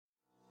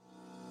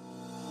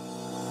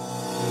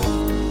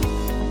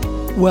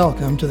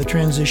Welcome to the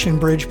Transition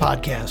Bridge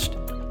Podcast,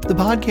 the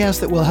podcast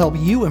that will help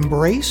you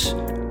embrace,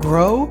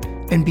 grow,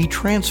 and be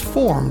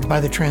transformed by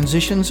the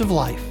transitions of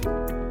life.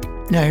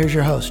 Now here's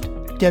your host,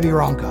 Debi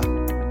Ronca.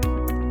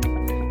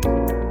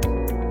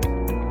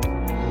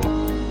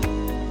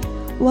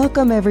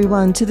 Welcome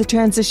everyone to the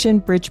Transition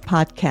Bridge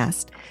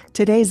Podcast.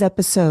 Today's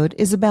episode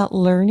is about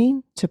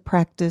learning to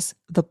practice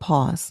the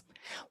pause.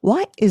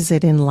 Why is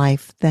it in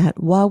life that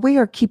while we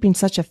are keeping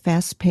such a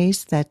fast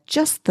pace that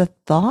just the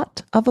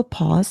thought of a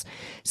pause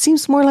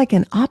seems more like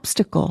an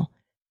obstacle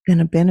than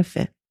a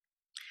benefit?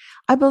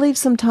 I believe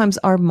sometimes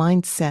our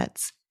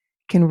mindsets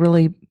can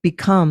really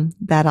become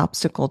that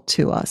obstacle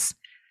to us.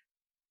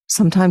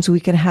 Sometimes we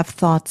can have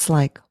thoughts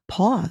like,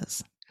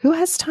 pause. Who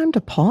has time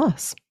to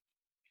pause?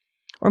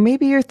 Or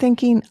maybe you're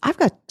thinking, I've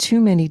got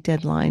too many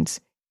deadlines.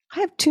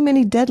 I have too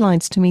many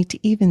deadlines to meet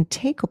to even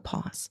take a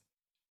pause.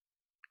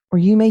 Or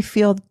you may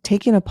feel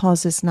taking a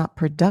pause is not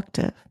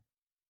productive.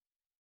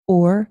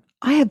 Or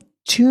I have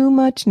too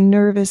much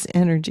nervous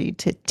energy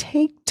to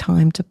take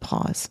time to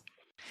pause.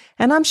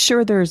 And I'm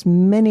sure there's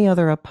many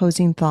other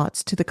opposing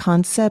thoughts to the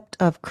concept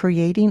of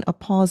creating a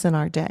pause in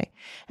our day.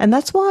 And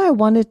that's why I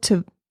wanted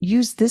to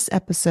use this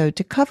episode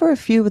to cover a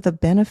few of the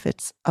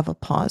benefits of a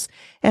pause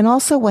and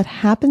also what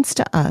happens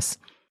to us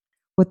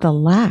with the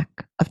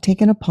lack of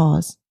taking a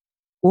pause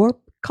or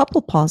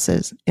couple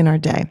pauses in our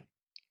day.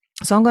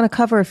 So I'm going to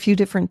cover a few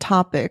different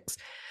topics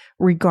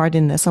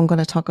regarding this. I'm going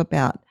to talk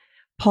about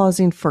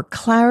pausing for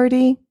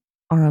clarity,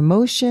 our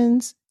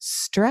emotions,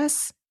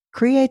 stress,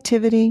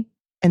 creativity,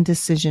 and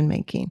decision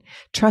making.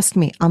 Trust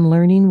me, I'm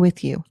learning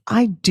with you.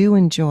 I do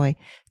enjoy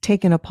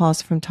taking a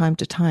pause from time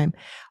to time,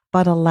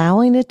 but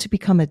allowing it to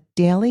become a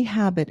daily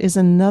habit is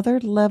another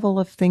level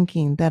of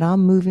thinking that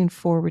I'm moving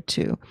forward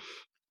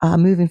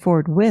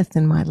with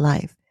in my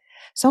life.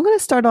 So I'm going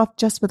to start off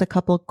just with a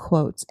couple of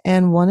quotes,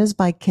 and one is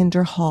by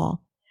Kinder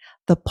Hall.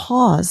 The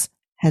pause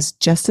has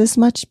just as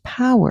much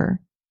power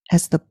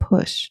as the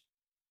push.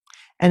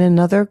 And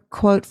another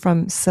quote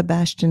from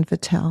Sebastian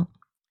Vettel.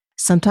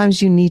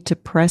 Sometimes you need to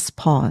press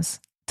pause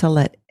to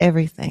let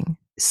everything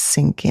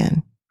sink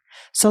in.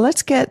 So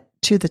let's get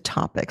to the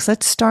topics.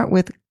 Let's start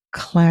with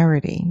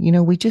clarity.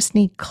 We just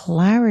need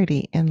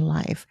clarity in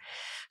life.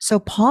 So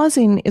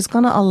pausing is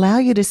going to allow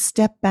you to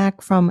step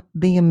back from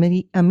the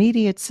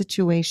immediate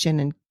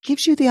situation and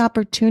gives you the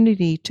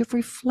opportunity to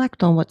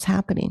reflect on what's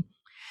happening.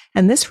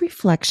 And this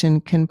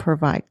reflection can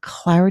provide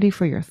clarity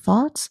for your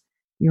thoughts,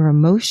 your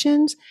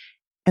emotions,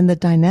 and the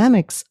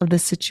dynamics of the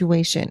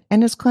situation.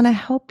 And it's going to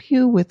help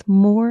you with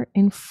more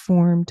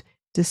informed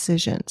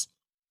decisions.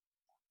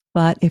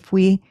 But if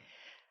we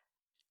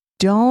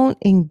don't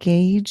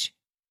engage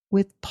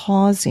with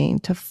pausing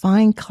to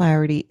find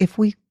clarity, if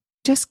we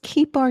just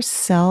keep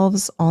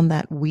ourselves on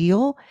that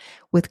wheel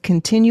with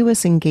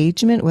continuous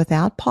engagement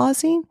without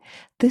pausing,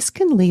 this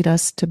can lead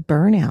us to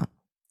burnout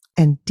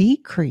and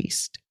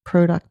decreased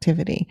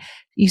productivity.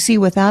 You see,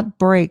 without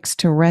breaks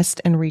to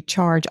rest and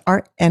recharge,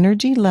 our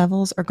energy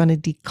levels are going to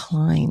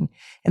decline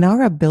and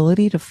our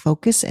ability to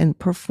focus and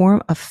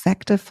perform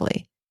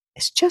effectively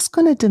is just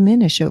going to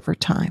diminish over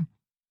time.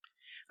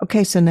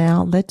 Okay, so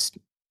now let's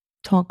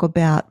talk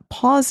about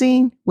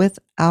pausing with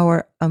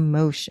our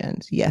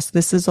emotions. Yes,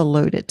 this is a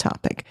loaded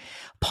topic.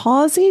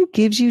 Pausing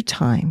gives you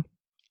time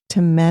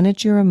to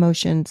manage your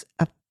emotions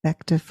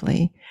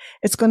effectively.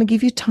 It's going to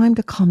give you time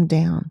to calm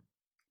down,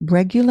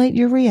 regulate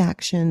your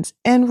reactions,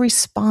 and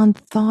respond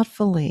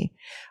thoughtfully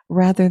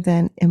rather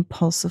than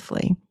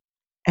impulsively.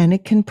 And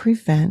it can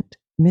prevent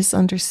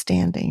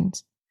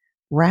misunderstandings,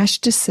 rash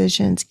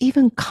decisions,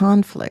 even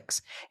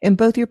conflicts in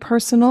both your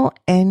personal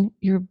and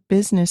your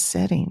business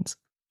settings.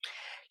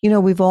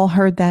 We've all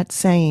heard that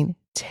saying,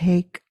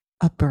 take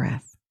a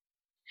breath.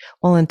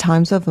 Well, in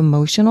times of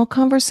emotional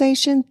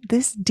conversation,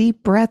 this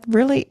deep breath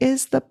really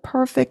is the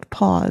perfect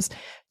pause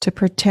to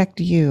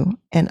protect you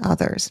and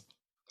others.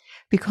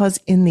 Because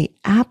in the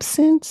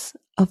absence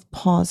of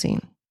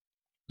pausing,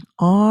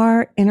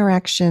 our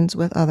interactions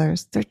with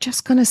others, they're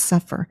just going to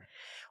suffer.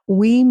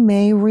 We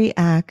may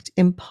react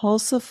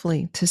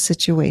impulsively to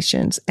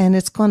situations, and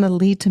it's going to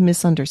lead to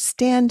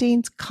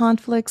misunderstandings,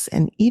 conflicts,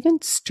 and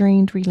even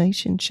strained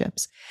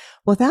relationships.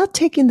 Without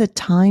taking the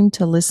time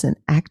to listen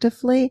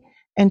actively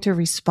and to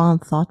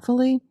respond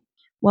thoughtfully,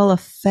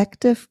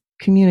 effective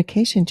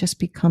communication just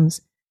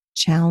becomes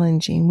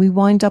challenging. We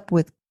wind up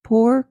with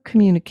poor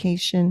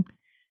communication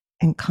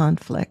and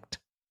conflict.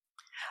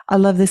 I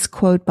love this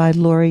quote by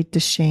Lori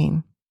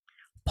Deshane.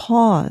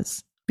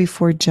 Pause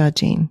before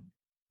judging.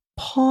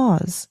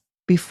 Pause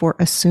before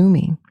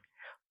assuming.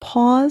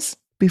 Pause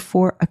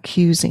before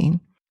accusing.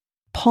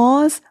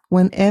 Pause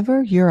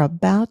whenever you're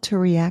about to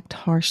react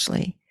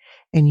harshly,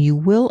 and you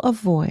will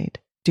avoid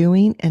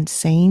doing and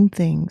saying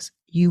things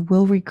you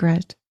will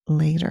regret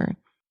later.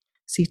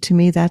 See, to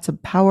me, that's a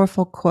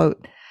powerful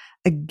quote.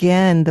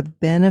 Again, the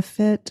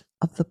benefit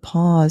of the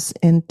pause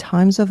in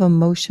times of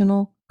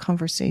emotional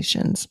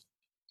conversations.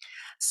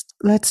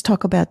 Let's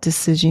talk about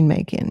decision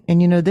making.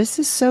 And this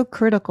is so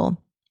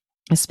critical,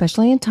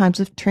 especially in times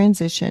of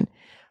transition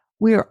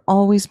We are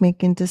always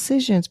making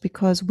decisions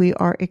because we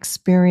are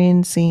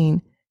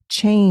experiencing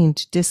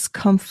change,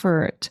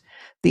 discomfort,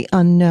 the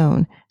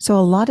unknown. So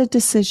a lot of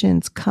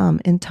decisions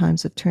come in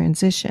times of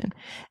transition.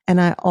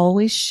 And I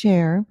always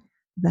share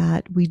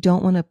that we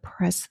don't want to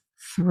press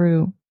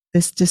through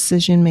this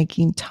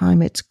decision-making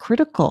time. It's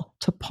critical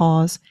to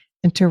pause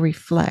and to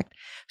reflect.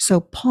 So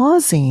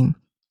pausing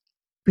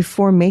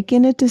before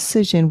making a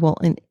decision will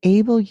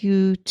enable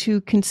you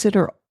to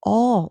consider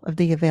all of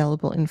the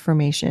available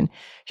information.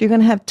 You're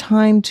going to have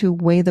time to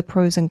weigh the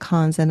pros and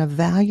cons and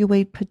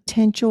evaluate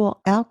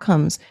potential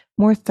outcomes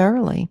more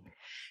thoroughly.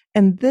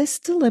 And this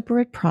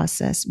deliberate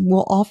process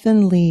will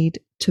often lead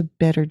to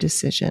better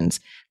decisions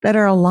that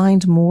are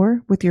aligned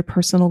more with your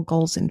personal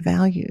goals and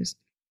values.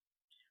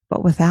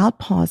 But without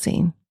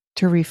pausing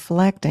to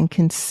reflect and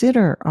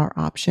consider our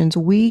options,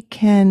 we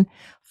can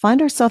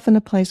find ourselves in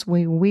a place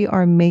where we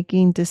are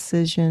making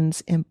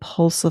decisions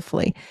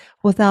impulsively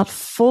without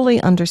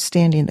fully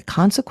understanding the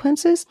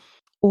consequences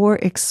or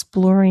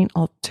exploring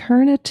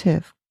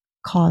alternative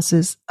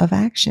causes of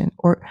action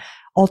or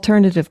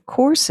alternative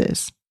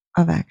courses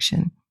of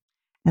action.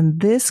 And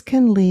this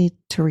can lead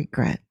to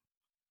regret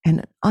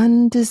and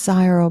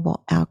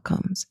undesirable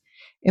outcomes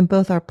in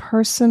both our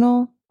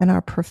personal and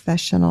our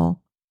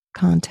professional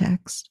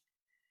context.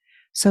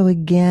 So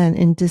again,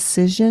 in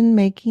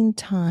decision-making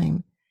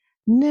time,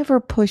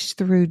 never push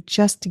through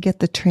just to get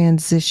the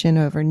transition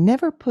over.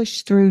 Never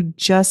push through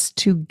just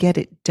to get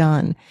it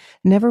done.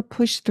 Never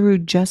push through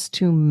just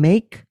to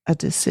make a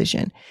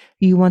decision.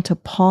 You want to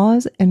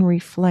pause and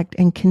reflect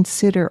and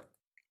consider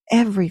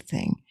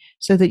everything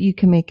so that you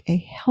can make a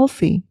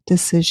healthy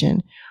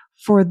decision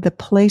for the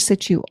place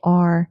that you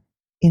are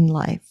in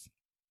life.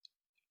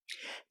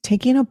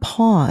 Taking a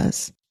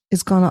pause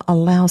is going to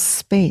allow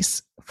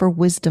space for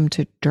wisdom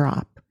to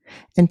drop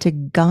and to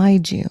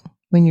guide you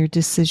when your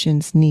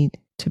decisions need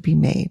to be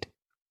made.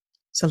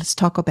 So let's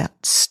talk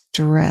about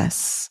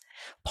stress.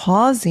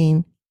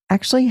 Pausing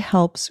actually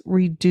helps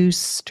reduce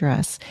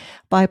stress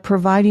by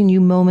providing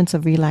you moments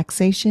of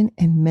relaxation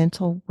and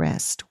mental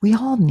rest. We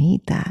all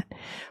need that.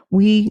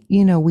 We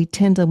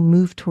tend to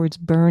move towards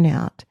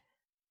burnout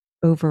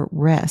over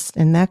rest,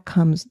 and that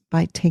comes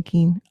by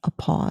taking a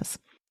pause.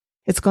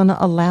 It's going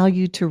to allow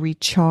you to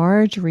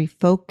recharge,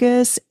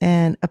 refocus,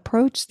 and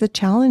approach the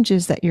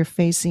challenges that you're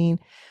facing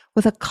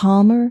with a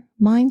calmer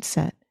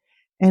mindset.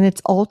 And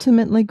it's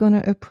ultimately going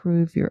to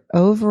improve your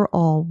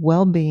overall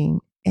well-being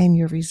and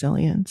your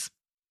resilience.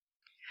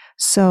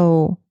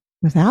 So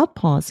without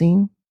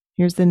pausing,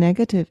 here's the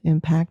negative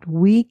impact.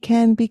 We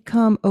can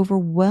become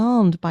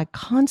overwhelmed by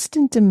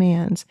constant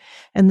demands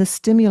and the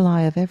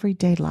stimuli of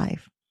everyday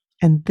life.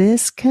 And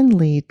this can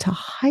lead to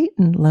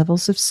heightened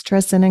levels of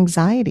stress and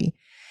anxiety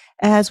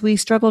as we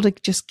struggle to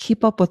just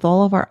keep up with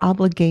all of our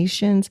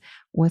obligations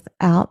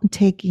without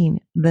taking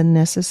the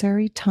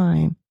necessary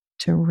time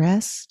to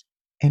rest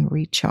and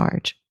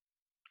recharge.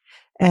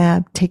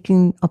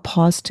 Taking a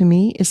pause to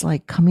me is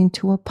like coming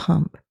to a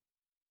pump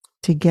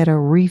to get a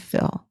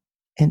refill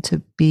and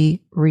to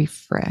be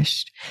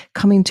refreshed.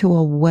 Coming to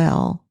a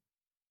well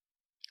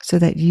so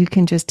that you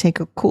can just take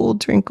a cool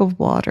drink of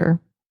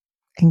water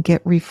and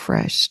get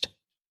refreshed.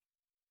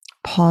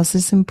 Pause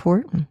is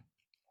important.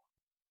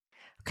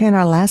 Okay, and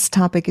our last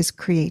topic is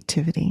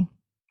creativity.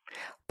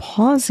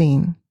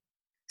 Pausing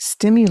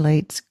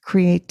stimulates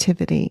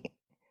creativity.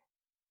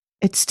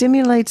 It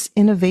stimulates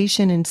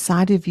innovation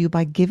inside of you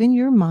by giving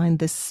your mind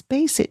the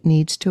space it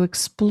needs to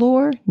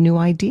explore new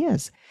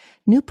ideas,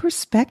 new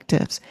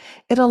perspectives.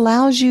 It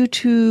allows you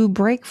to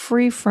break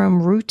free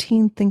from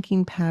routine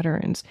thinking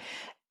patterns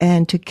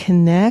and to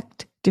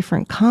connect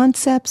different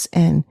concepts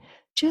and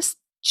just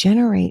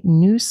generate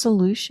new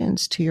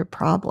solutions to your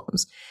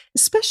problems.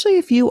 Especially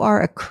if you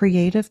are a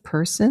creative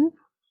person,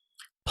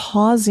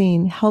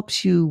 pausing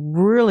helps you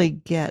really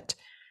get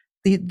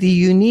the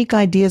unique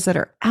ideas that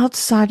are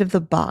outside of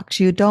the box.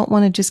 You don't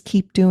want to just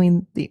keep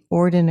doing the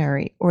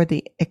ordinary or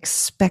the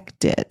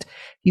expected.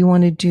 You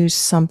want to do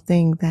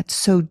something that's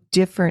so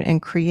different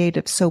and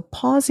creative. So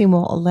pausing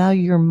will allow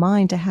your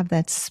mind to have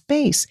that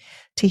space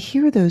to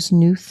hear those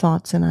new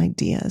thoughts and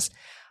ideas.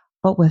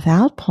 But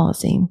without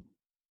pausing,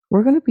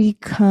 we're going to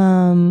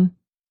become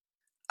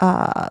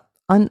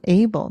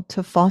unable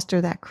to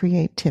foster that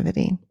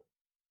creativity.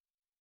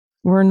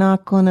 We're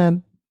not going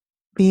to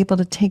be able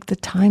to take the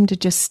time to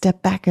just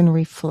step back and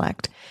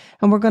reflect.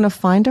 And we're going to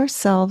find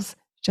ourselves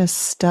just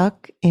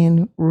stuck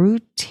in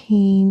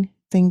routine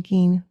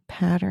thinking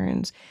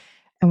patterns.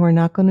 And we're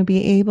not going to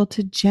be able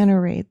to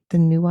generate the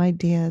new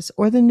ideas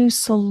or the new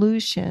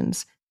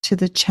solutions to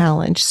the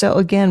challenge. So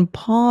again,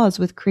 pause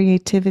with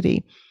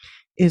creativity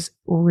is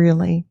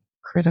really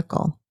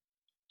critical.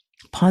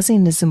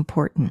 Pausing is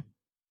important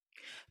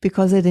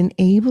because it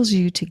enables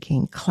you to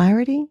gain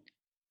clarity,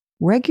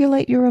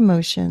 regulate your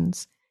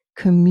emotions,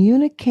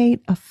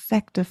 communicate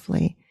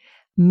effectively,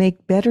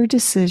 make better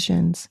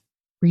decisions,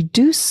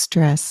 reduce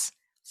stress,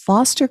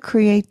 foster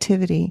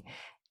creativity,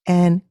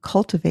 and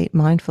cultivate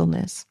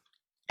mindfulness.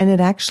 And it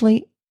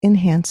actually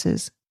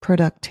enhances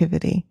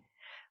productivity.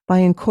 By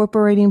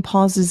incorporating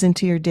pauses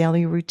into your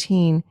daily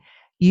routine,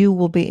 You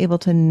will be able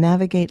to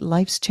navigate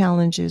life's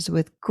challenges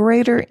with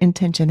greater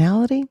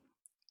intentionality,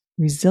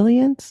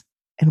 resilience,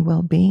 and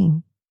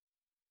well-being.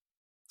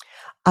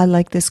 I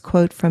like this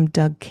quote from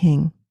Doug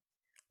King.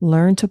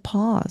 Learn to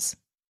pause,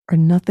 or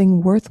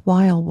nothing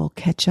worthwhile will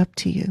catch up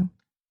to you.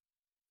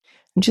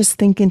 And just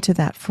think into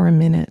that for a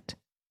minute.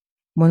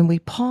 When we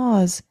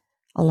pause,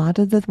 a lot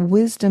of the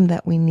wisdom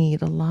that we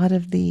need, a lot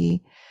of the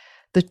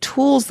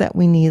tools that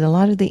we need, a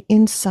lot of the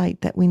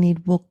insight that we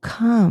need will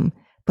come,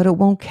 but it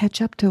won't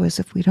catch up to us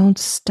if we don't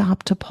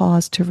stop to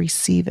pause to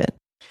receive it.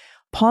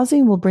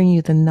 Pausing will bring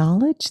you the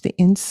knowledge, the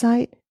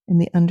insight, and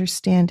the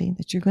understanding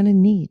that you're going to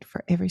need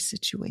for every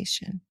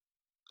situation.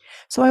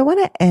 So I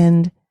want to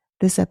end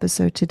this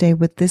episode today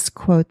with this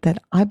quote that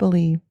I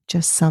believe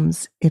just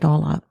sums it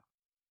all up.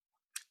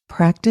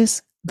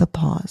 Practice the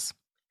pause.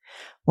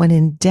 When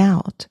in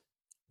doubt,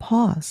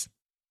 pause.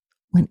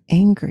 When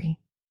angry,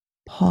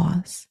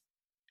 pause.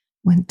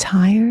 When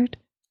tired,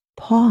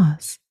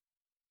 pause.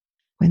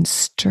 When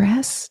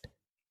stressed,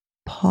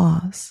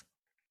 pause.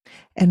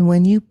 And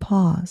when you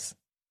pause,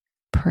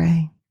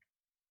 pray.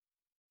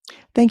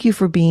 Thank you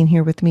for being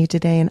here with me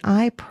today, and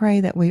I pray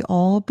that we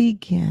all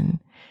begin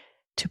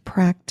to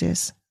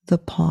practice the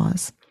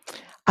pause.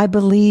 I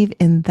believe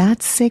in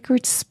that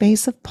sacred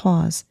space of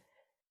pause,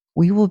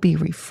 we will be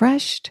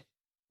refreshed,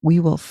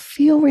 we will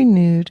feel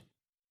renewed,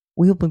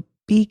 we will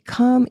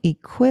become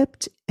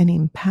equipped and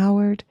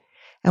empowered,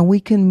 and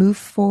we can move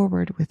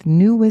forward with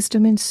new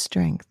wisdom and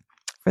strength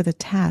for the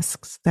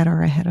tasks that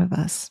are ahead of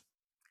us.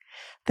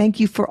 Thank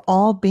you for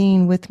all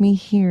being with me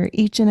here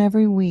each and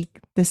every week,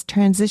 this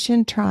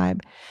transition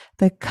tribe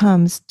that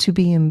comes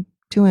to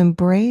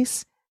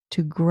embrace,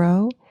 to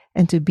grow,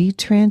 and to be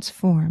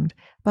transformed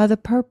by the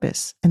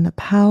purpose and the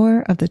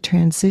power of the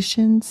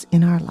transitions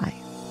in our life.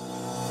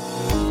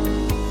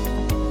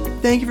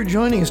 Thank you for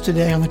joining us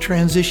today on the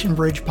Transition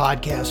Bridge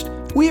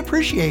podcast. We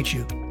appreciate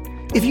you.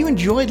 If you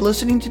enjoyed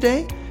listening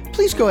today,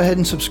 please go ahead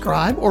and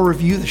subscribe or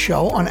review the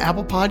show on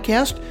Apple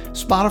Podcast,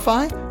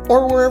 Spotify,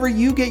 or wherever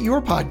you get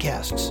your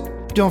podcasts.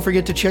 Don't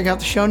forget to check out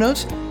the show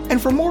notes. And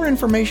for more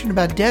information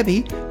about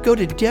Debi, go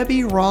to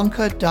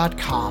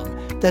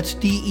DebiRonca.com. That's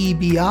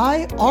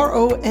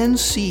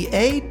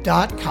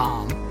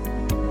DebiRonca.com.